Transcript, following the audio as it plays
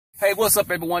Hey, what's up,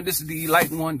 everyone? This is the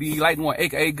Enlightened One,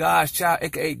 aka God's Child,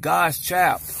 aka God's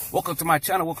Child. Welcome to my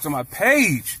channel, welcome to my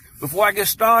page. Before I get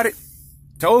started,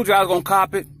 told you I was gonna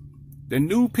cop it. The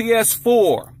new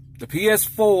PS4. The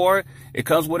PS4, it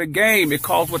comes with a game. It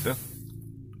calls with the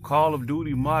Call of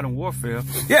Duty Modern Warfare.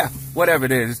 Yeah, whatever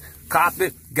it is. Cop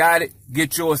it, got it,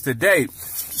 get yours today.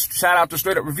 Shout out to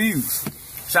Straight Up Reviews.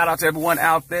 Shout out to everyone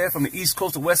out there from the East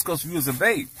Coast to West Coast viewers of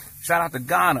 8. Shout out to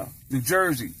Ghana, New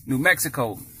Jersey, New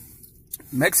Mexico,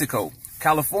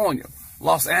 California,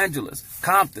 Los Angeles,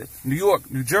 Compton, New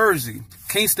York, New Jersey,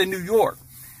 Kingston, New York,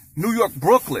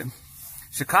 Brooklyn,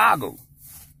 Chicago,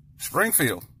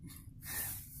 Springfield,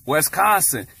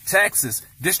 Wisconsin, Texas,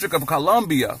 District of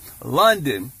Columbia,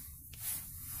 London,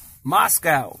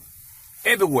 Moscow,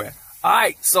 everywhere. All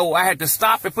right, so I had to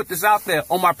stop and put this out there.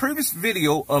 On my previous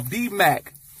video of Big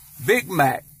Mac,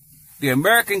 the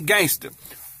American Gangster,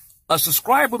 a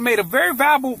subscriber made a very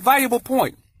valuable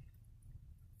point.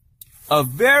 A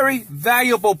very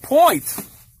valuable point.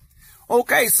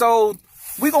 Okay, so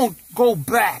we're going to go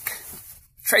back,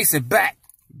 trace it back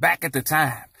at the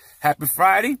time. Happy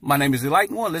Friday. My name is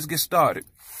Enlightened One. Let's get started.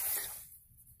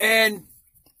 And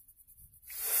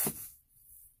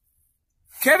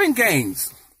Kevin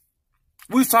Gaines,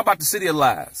 we was talking about the City of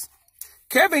Lies.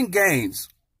 Kevin Gaines,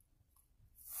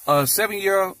 a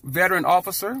 7-year veteran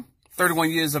officer,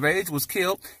 31 years of age, was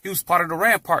killed. He was part of the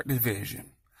Rampart Division.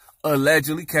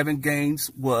 Allegedly, Kevin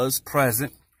Gaines was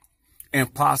present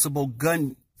and possible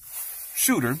gun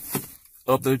shooter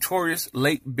of the notorious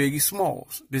late Biggie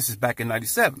Smalls. This is back in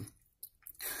 97.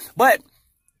 But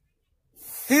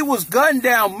he was gunned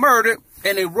down, murdered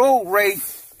in a road raid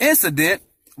incident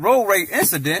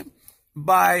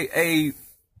by a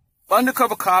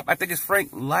undercover cop. I think it's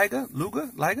Frank Liga.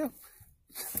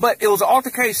 But it was an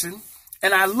altercation,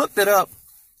 and I looked it up,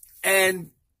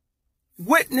 and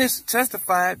witness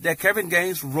testified that Kevin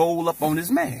Gaines rolled up on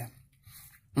his man.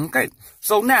 Okay,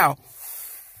 so now,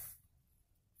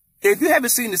 if you haven't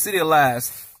seen the City of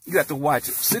Lies, you have to watch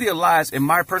it. City of Lies, in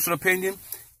my personal opinion,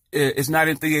 is not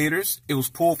in theaters. It was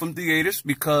pulled from theaters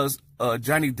because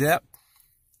Johnny Depp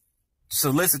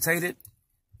solicited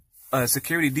a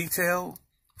security detail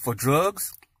for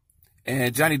drugs,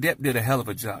 and Johnny Depp did a hell of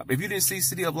a job. If you didn't see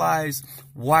City of Lies,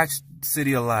 watch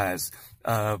City of Lies.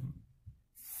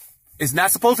 It's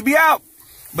not supposed to be out,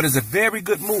 but it's a very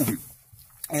good movie.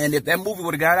 And if that movie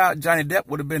would have got out, Johnny Depp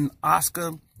would have been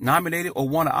Oscar nominated or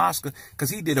won an Oscar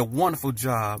because he did a wonderful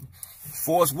job.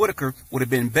 Forrest Whitaker would have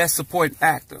been Best Supporting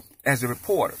Actor as a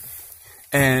reporter.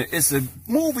 And it's a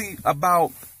movie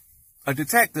about a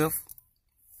detective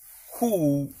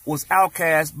who was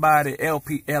outcast by the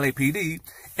LAPD,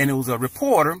 and it was a news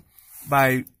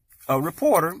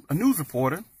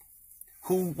reporter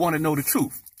who wanted to know the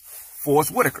truth.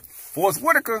 Forrest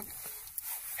Whitaker,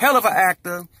 hell of an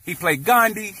actor. He played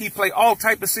Gandhi. He played all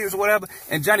type of series or whatever.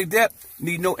 And Johnny Depp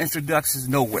need no introductions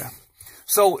nowhere.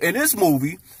 So in this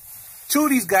movie, two of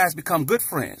these guys become good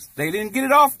friends. They didn't hit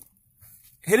it off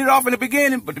in the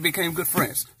beginning, but they became good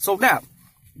friends. So now,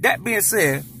 that being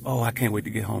said, oh, I can't wait to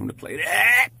get home to play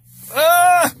that.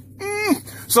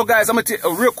 So guys, I'm going to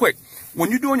tell you real quick.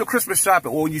 When you're doing your Christmas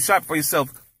shopping or when you shop for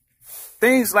yourself,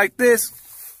 things like this,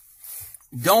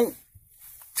 don't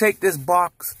take this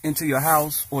box into your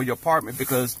house or your apartment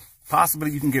because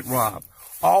possibly you can get robbed.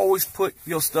 Always put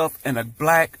your stuff in a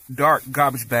black, dark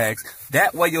garbage bags.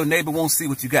 That way your neighbor won't see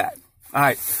what you got. All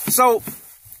right. So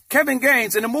Kevin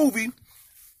Gaines in the movie,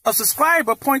 a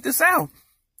subscriber pointed this out.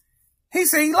 He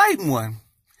said he liked one.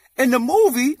 In the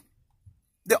movie,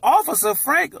 the officer,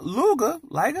 Frank Liga,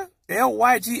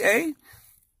 L-Y-G-A,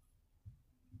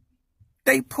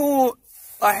 they pulled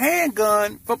a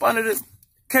handgun from under the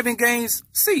Kevin Gaines'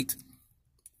 seat.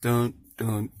 Dun,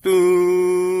 dun,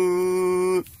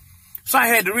 dun. So I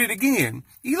had to read it again.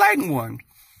 He liked one.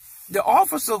 The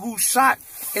officer who shot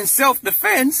in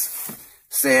self-defense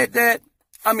said that,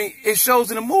 it shows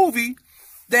in the movie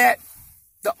that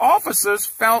the officers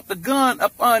found the gun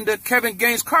up under Kevin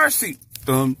Gaines' car seat.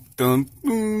 Dun, dun,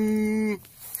 dun.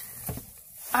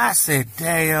 I said,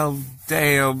 damn.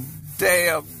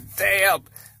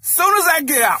 Soon as I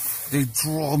get out, they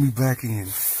draw me back in.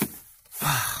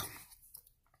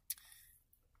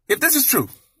 If this is true,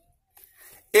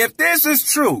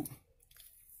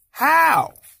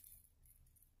 how?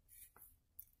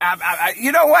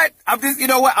 You know what? I'm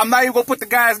not even gonna put the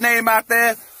guy's name out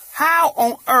there. How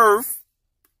on earth,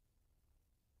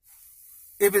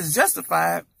 if it's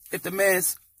justified, if the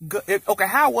man's okay,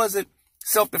 how was it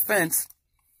self-defense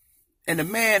and the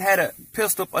man had a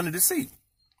pistol up under the seat?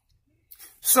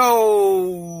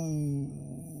 So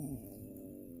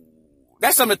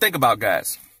that's something to think about,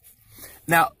 guys.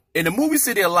 Now, in the movie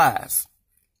City of Lies,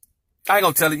 I ain't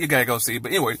gonna tell it, you gotta go see it.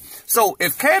 But anyway, so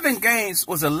if Kevin Gaines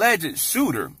was a alleged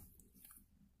shooter,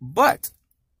 but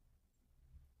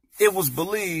it was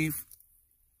believed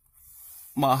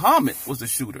Muhammad was the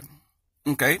shooter,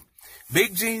 okay?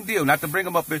 Big Gene Deal, not to bring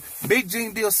him up, but Big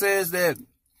Gene Deal says that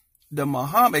the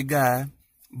Muhammad guy,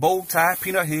 bow tie,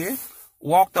 peanut head,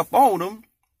 walked up on him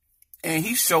and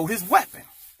he showed his weapon.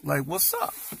 Like, what's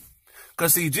up?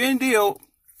 Because see, Gene Deal,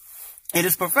 in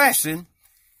his profession,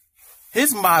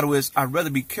 his motto is, I'd rather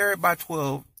be carried by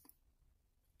 12,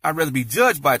 I'd rather be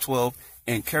judged by 12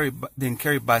 and than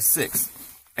carried by 6.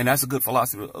 And that's a good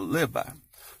philosophy to live by.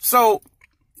 So,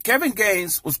 Kevin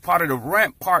Gaines was part of the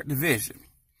Rampart division.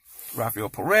 Rafael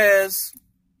Perez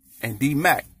and D.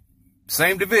 Mack.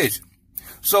 Same division.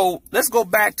 So, let's go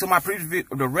back to my previous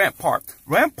video, the Rampart.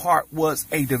 Rampart was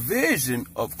a division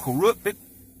of crooked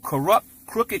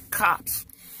cops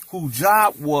whose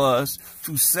job was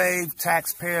to save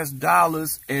taxpayers'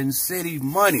 dollars and city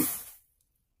money.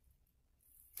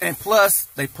 And plus,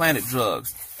 they planted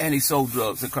drugs, and they sold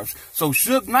drugs and corruption. So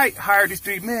Suge Knight hired these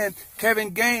 3 men.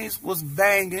 Kevin Gaines was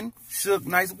banging Suge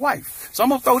Knight's wife. So I'm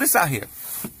going to throw this out here.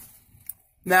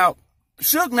 Now,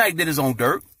 Suge Knight did his own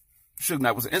dirt. Suge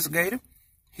Knight was an instigator.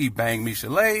 He banged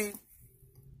Michelet.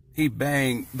 He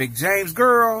banged Big James'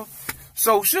 girl.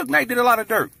 So Suge Knight did a lot of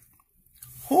dirt.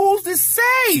 Who's to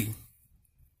say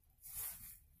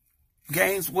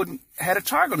Gaines wouldn't had a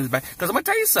target on his back? Because I'm going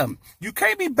to tell you something. You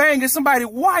can't be banging somebody's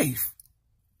wife.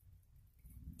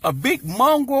 A big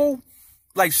mongrel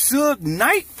like Suge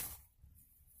Knight,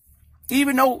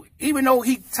 even though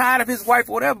he tired of his wife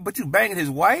or whatever, but you banging his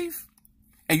wife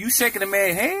and you shaking a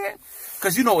man's hand?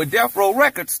 Because, you know, at Death Row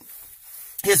Records,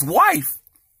 his wife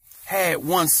had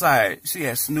one side. She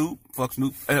had Snoop,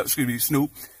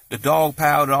 Snoop, the dog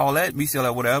powder, all that,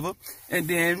 Michelle, whatever. And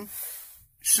then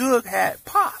Suge had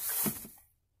Pac.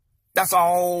 That's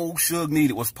all Suge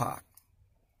needed was Pac.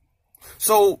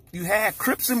 So you had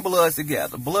Crips and Bloods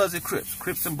together. Bloods and Crips.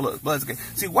 Crips and Bloods. Bloods together.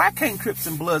 See, why can't Crips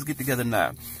and Bloods get together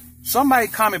now? Somebody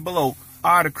comment below,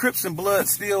 are the Crips and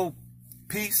Bloods still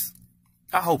peace?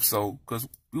 I hope so, because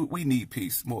we need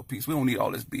peace, more peace. We don't need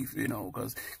all this beef, you know,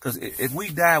 because if we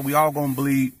die, we all gonna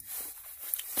bleed.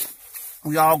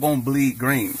 We all gonna bleed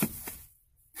green.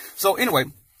 So anyway,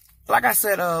 like I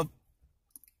said,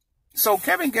 so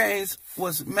Kevin Gaines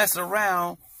was messing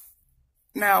around.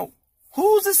 Now,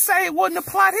 who's to say it wasn't a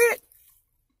plot hit?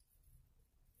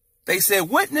 They said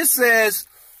witness says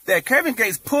that Kevin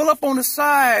Gaines pulled up on the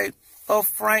side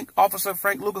of Officer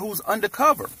Frank Luger, who was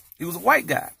undercover. He was a white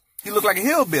guy. He looked like a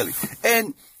hillbilly.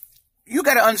 And you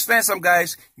got to understand something,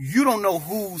 guys. You don't know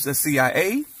who's the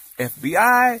CIA,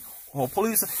 FBI, or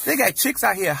police. They got chicks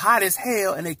out here hot as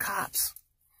hell and they cops.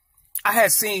 I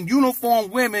had seen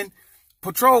uniformed women,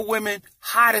 patrol women,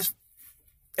 hot as,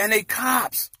 and they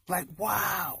cops. Like,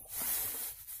 wow.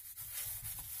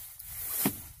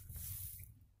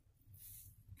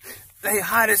 They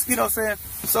hot as, you know what I'm saying?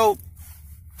 So,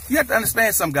 you have to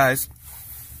understand something, guys.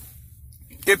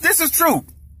 If this is true,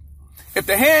 if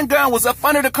the handgun was up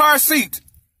under the car seat,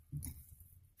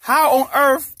 how on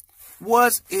earth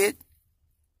was it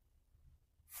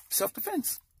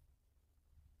self-defense?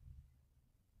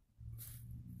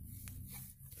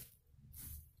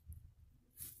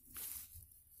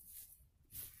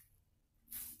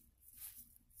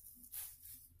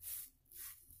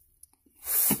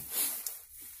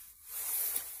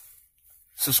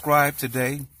 Subscribe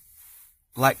today.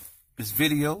 Like this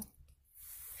video.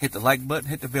 Hit the like button.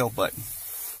 Hit the bell button.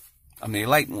 I'm the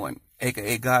enlightened one,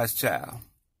 aka God's child.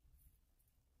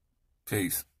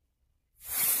 Peace.